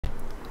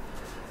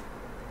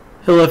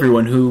Hello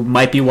everyone who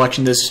might be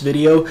watching this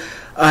video.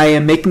 I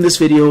am making this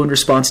video in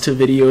response to a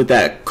video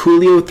that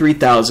Coolio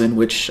 3000,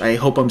 which I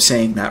hope I'm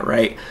saying that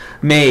right,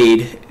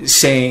 made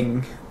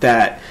saying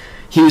that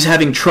he was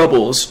having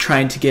troubles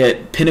trying to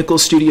get Pinnacle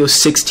Studio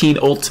 16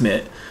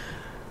 Ultimate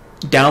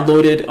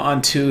downloaded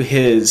onto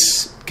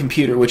his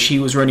computer, which he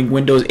was running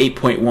Windows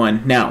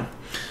 8.1. Now,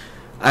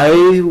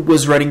 I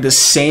was running the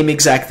same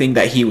exact thing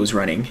that he was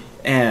running,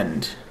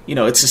 and you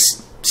know, it's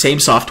the same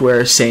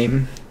software,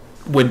 same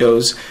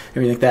Windows,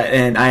 everything like that,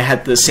 and I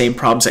had the same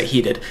problems that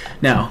he did.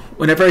 Now,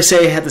 whenever I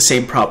say I had the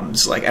same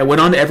problems, like I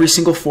went on to every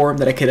single forum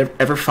that I could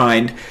ever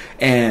find,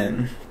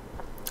 and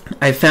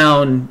I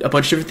found a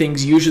bunch of different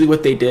things. Usually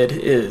what they did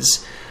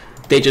is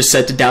they just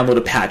said to download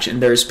a patch,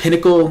 and there's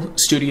Pinnacle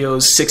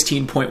Studios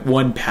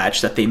 16.1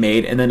 patch that they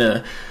made, and then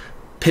a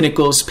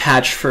Pinnacle's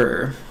patch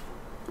for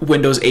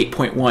Windows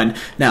 8.1.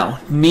 Now,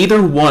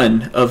 neither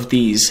one of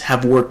these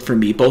have worked for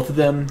me. Both of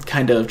them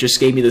kind of just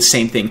gave me the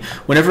same thing.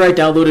 Whenever I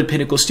downloaded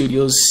Pinnacle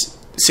Studios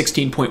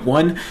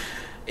 16.1,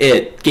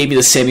 it gave me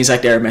the same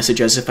exact error message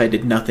as if I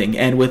did nothing.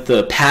 And with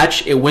the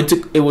patch, it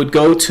would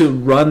go to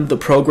run the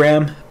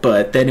program,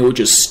 but then it would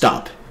just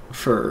stop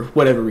for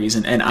whatever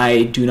reason, and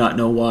I do not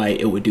know why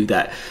it would do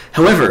that.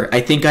 However,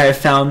 I think I have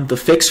found the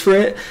fix for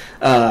it.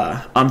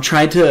 I'm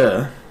trying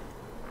to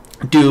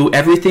do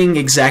everything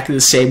exactly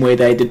the same way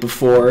that I did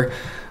before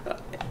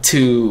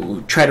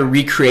to try to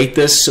recreate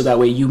this, so that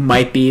way you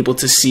might be able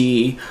to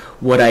see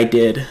what I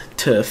did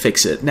to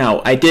fix it.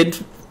 Now, I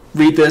did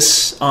read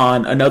this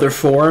on another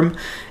forum,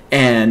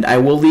 and I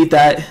will leave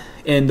that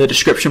in the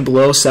description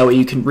below, so that way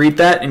you can read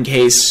that in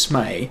case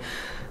my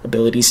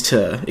abilities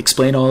to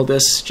explain all of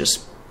this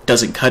just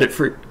doesn't cut it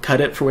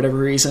for whatever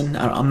reason.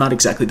 I'm not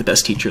exactly the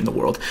best teacher in the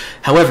world.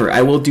 However,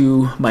 I will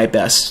do my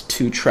best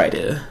to try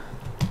to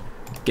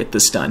get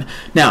this done.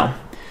 Now,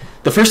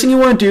 the first thing you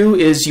want to do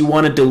is you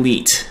want to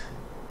delete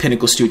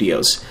Pinnacle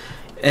Studios.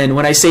 And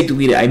when I say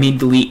delete it, I mean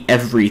delete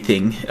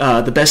everything.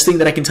 The best thing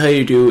that I can tell you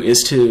to do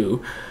is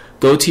to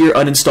go to your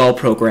uninstall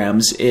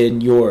programs in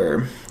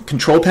your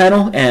control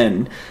panel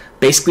and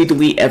basically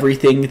delete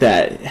everything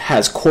that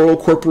has Coral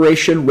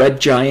Corporation, Red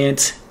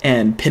Giant,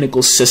 and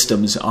Pinnacle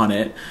Systems on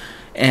it.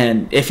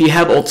 And if you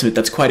have Ultimate,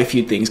 that's quite a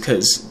few things,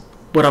 because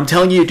what I'm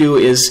telling you to do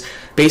is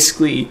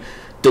basically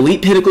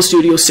delete Pinnacle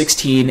Studio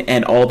 16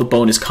 and all the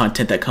bonus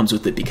content that comes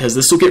with it, because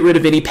this will get rid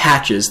of any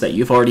patches that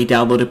you've already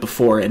downloaded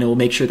before, and it will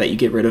make sure that you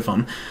get rid of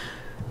them.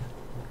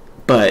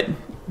 But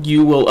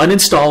you will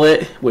uninstall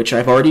it, which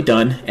I've already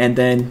done, and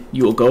then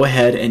you will go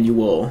ahead and you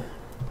will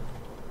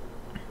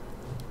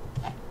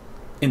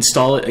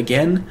install it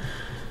again.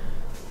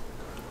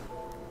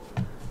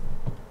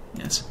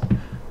 Yes.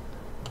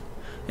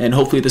 And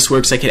hopefully this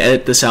works. I can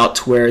edit this out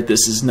to where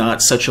this is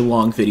not such a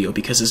long video,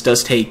 because this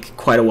does take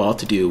quite a while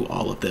to do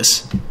all of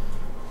this.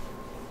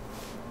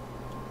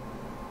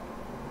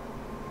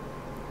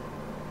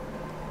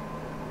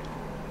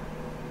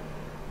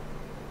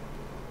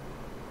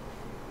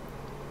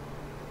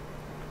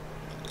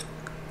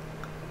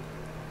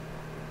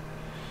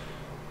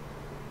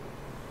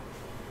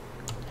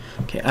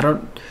 Okay,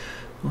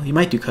 well, you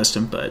might do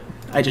custom, but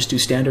I just do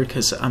standard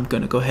because I'm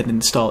going to go ahead and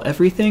install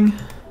everything.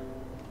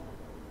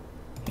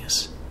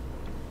 Yes.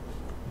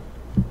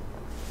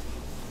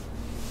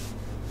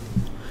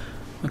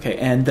 Okay,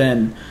 and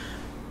then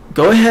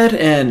go ahead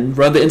and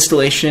run the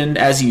installation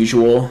as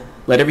usual.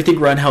 Let everything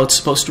run how it's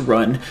supposed to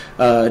run.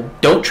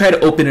 Don't try to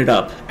open it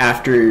up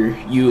after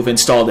you've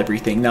installed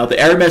everything. Now, the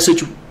error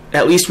message,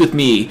 at least with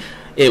me,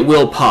 it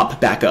will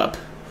pop back up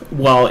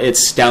while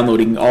it's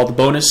downloading all the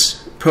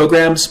bonus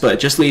programs, but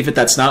just leave it.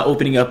 That's not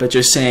opening up. It's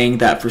just saying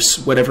that for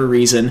whatever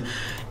reason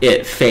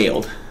it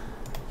failed.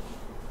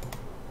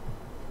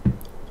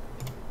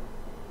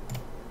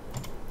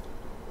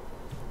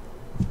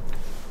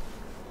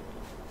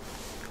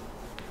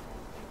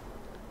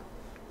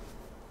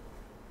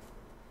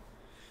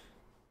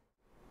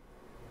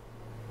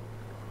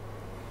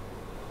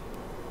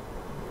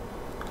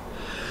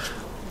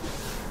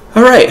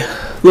 Alright,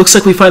 looks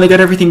like we finally got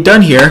everything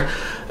done here.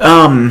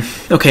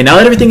 Okay, now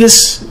that everything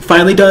is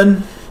finally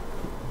done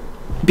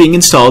being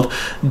installed,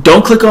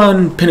 don't click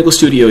on Pinnacle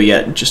Studio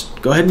yet.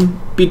 Just go ahead and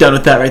be done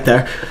with that right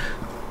there.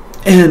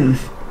 And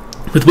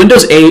with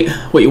Windows 8,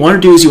 what you want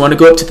to do is you want to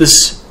go up to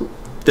this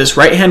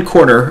right-hand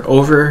corner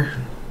over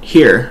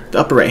here, the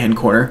upper right-hand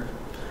corner,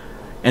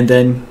 and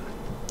then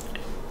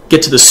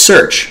get to the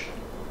search.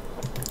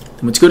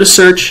 And once you go to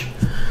search,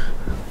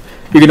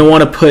 you're going to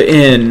want to put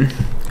in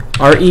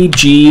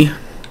REGEDIT,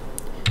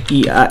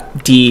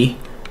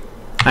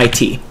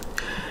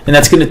 and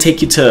that's going to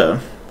take you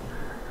to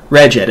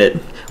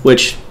regedit,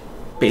 which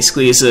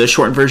basically is a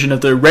shortened version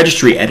of the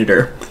registry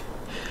editor.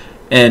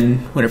 And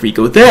whenever you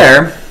go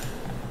there,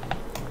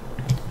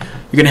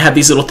 you're going to have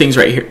these little things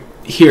right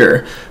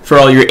here for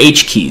all your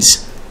H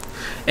keys,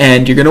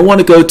 and you're going to want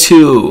to go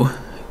to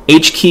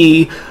H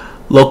key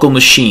local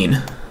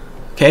machine.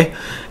 Okay,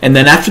 and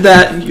then after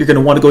that, you're going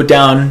to want to go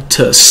down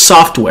to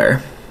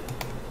software.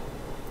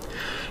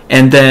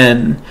 And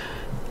then,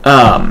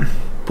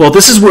 well,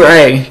 this is where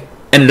I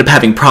ended up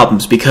having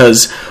problems,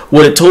 because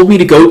what it told me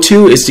to go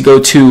to is to go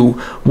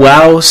to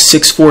WoW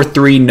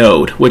 643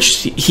 node,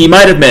 which he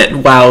might have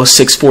meant WoW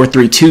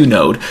 6432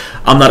 node.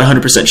 I'm not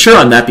 100% sure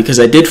on that, because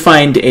I did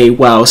find a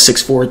WoW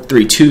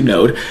 6432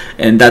 node,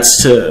 and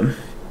that's to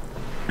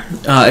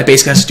it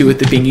basically has to do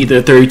with it being either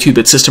a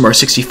 32-bit system or a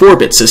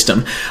 64-bit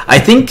system. I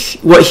think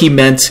what he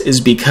meant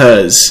is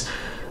because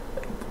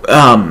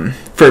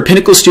for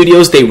Pinnacle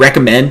Studios, they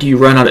recommend you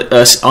run on a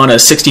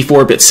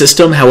 64-bit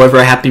system. However,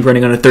 I happen to be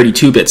running on a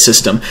 32-bit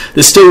system.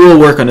 This still will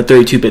work on a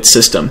 32-bit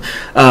system.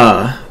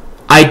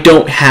 I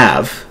don't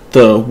have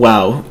the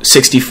WoW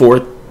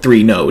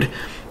 64.3 node,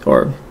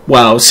 or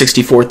WoW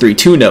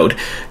 64.32 node,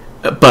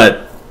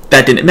 but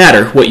that didn't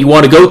matter. What you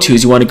want to go to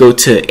is you want to go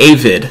to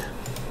Avid.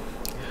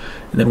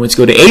 And then once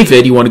you go to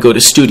Avid, you want to go to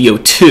Studio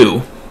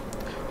 2.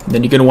 And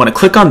then you're going to want to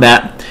click on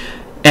that.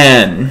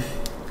 And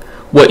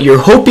what you're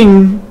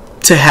hoping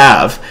to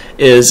have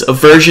is a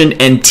version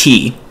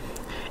NT.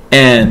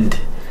 And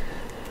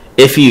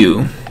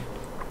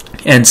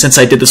since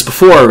I did this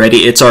before already,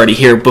 it's already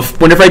here.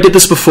 Whenever I did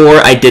this before,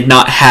 I did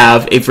not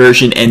have a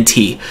version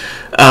NT.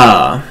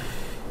 I'll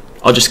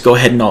just go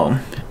ahead and I'll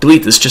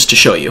delete this just to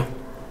show you.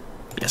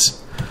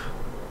 Yes.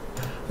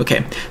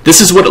 Okay. This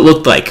is what it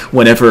looked like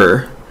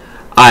whenever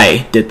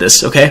I did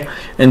this, okay?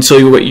 And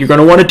so what you're going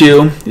to want to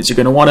do is you're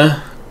going to want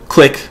to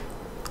click,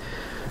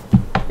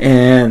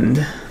 and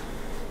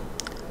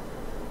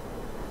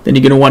then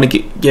you're going to want to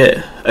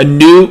get a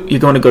new, you're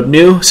going to go to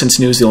new, since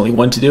new is the only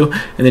one to do,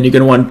 and then you're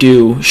going to want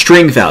to do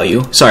string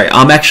value. Sorry,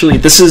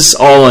 this is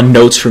all on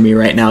notes for me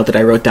right now that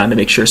I wrote down to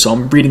make sure, so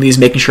I'm reading these,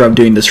 making sure I'm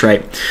doing this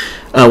right.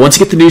 Once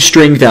you get the new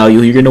string value,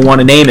 you're going to want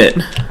to name it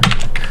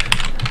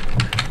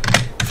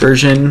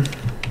version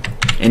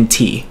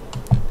NT,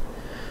 all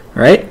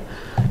right?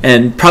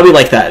 And probably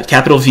like that,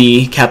 capital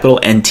V, capital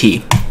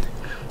NT.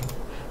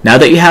 Now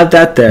that you have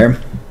that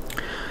there,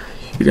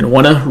 you're going to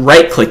want to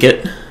right-click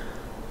it,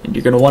 and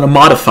you're going to want to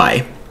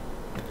modify.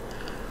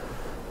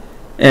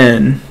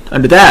 And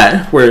under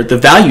that, where the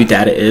value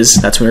data is,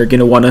 that's when you're going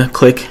to want to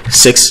click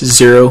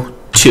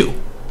 602.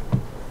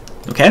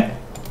 Okay?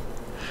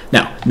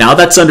 Now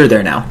that's under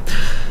there now.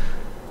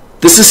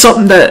 This is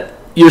something that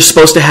you're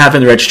supposed to have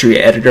in the registry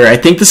editor. I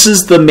think this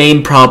is the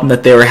main problem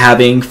that they were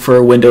having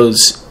for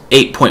Windows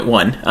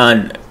 8.1.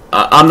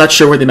 I'm not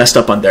sure where they messed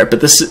up on there,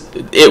 but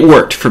it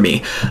worked for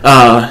me.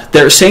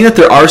 They're saying that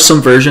there are some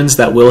versions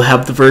that will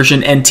have the version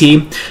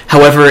NT.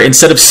 However,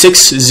 instead of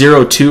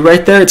 602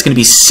 right there, it's going to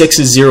be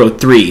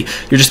 603.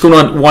 You're just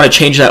going to want to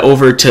change that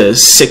over to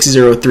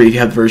 603 if you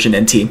have the version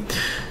NT.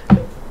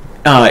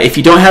 If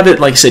you don't have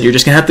it, like I said, you're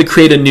just going to have to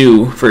create a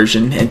new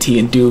version NT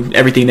and do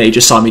everything that you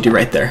just saw me do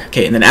right there.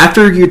 Okay, and then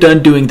after you're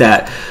done doing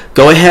that,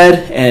 go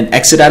ahead and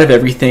exit out of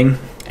everything,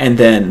 and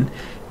then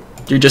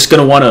you're just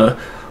going to want to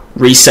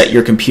reset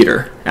your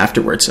computer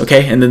afterwards,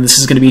 okay? And then this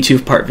is going to be a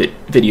two-part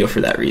video for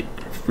that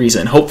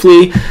reason.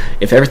 Hopefully,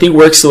 if everything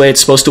works the way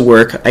it's supposed to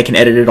work, I can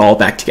edit it all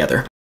back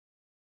together.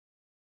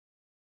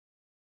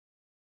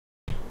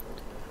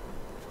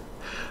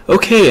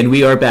 Okay, and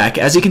we are back.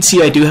 As you can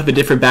see, I do have a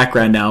different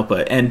background now,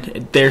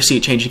 and there, see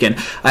it change again.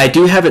 I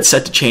do have it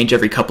set to change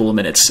every couple of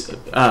minutes.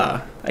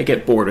 I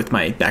get bored with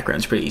my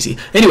backgrounds pretty easy.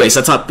 Anyways,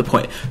 that's not the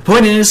point. The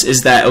point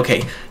is that,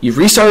 okay, you've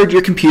restarted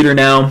your computer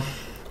now,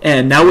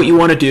 and now what you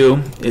want to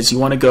do is you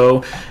want to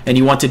go and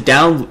you want to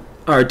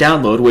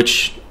download,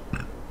 which,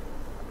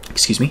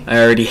 excuse me,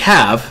 I already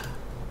have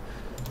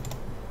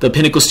the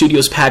Pinnacle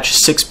Studios patch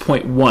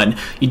 6.1.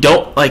 You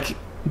don't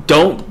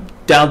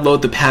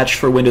download the patch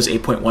for Windows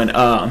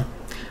 8.1.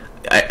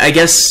 I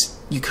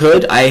guess you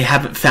could. I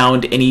haven't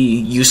found any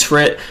use for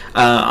it.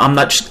 I'm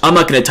not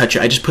going to touch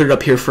it. I just put it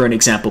up here for an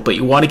example. But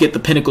you want to get the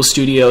Pinnacle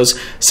Studios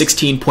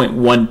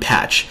 16.1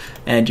 patch,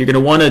 and you're going to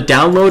want to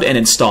download and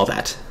install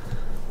that.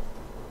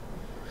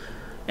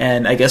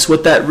 And I guess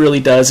what that really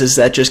does is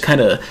that just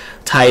kind of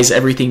ties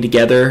everything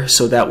together,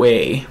 so that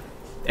way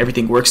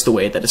everything works the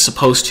way that it's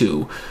supposed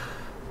to.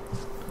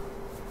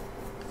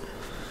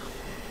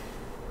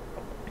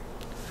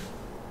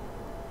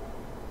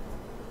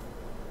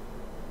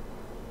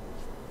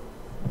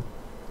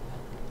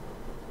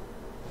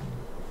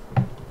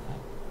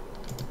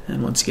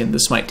 And once again,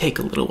 this might take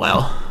a little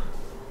while.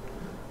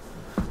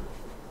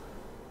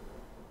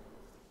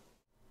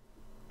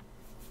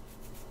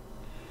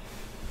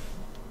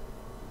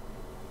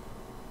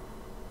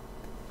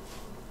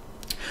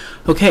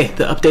 Okay,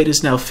 the update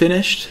is now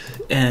finished,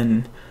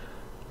 and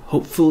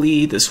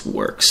hopefully this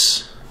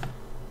works.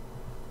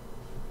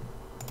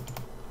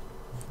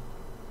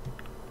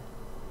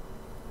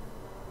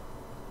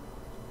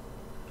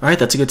 Alright,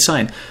 that's a good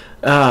sign.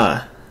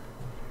 I've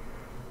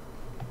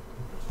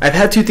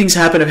had two things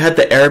happen. I've had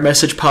the error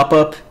message pop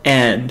up,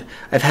 and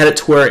I've had it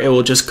to where it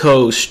will just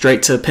go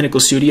straight to Pinnacle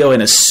Studio,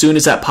 and as soon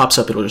as that pops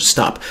up, it'll just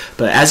stop.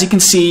 But as you can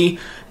see,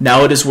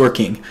 now it is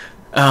working.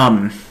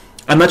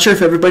 I'm not sure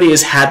if everybody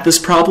has had this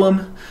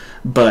problem,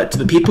 but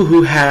the people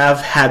who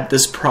have had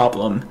this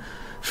problem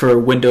for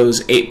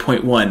Windows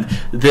 8.1,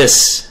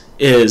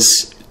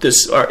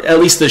 or at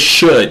least this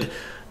should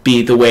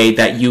be the way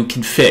that you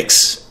can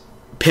fix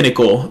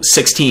Pinnacle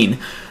 16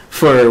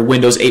 for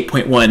Windows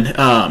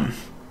 8.1.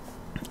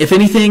 If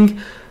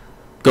anything,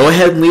 go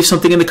ahead and leave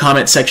something in the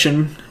comment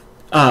section.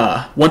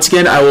 Once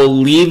again, I will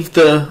leave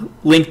the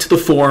link to the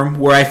forum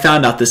where I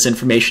found out this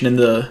information in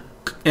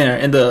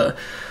the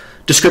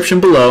description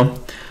below.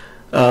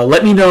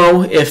 Let me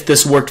know if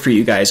this worked for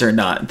you guys or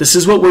not. This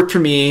is what worked for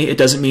me. It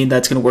doesn't mean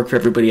that's going to work for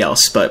everybody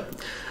else, but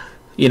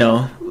you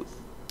know,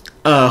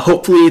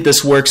 hopefully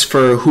this works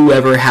for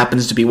whoever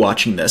happens to be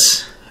watching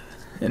this.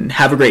 And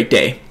have a great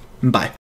day. Bye.